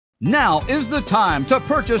Now is the time to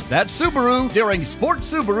purchase that Subaru during Sport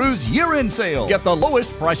Subaru's year-end sale. Get the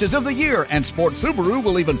lowest prices of the year, and Sport Subaru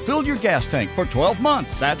will even fill your gas tank for 12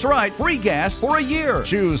 months. That's right, free gas for a year.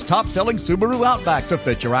 Choose top-selling Subaru Outback to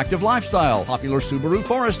fit your active lifestyle, popular Subaru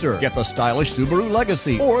Forester, get the stylish Subaru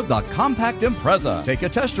Legacy, or the compact Impreza. Take a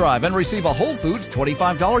test drive and receive a Whole Foods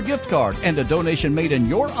 $25 gift card and a donation made in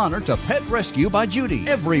your honor to Pet Rescue by Judy.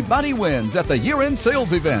 Everybody wins at the year-end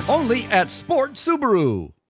sales event, only at Sport Subaru.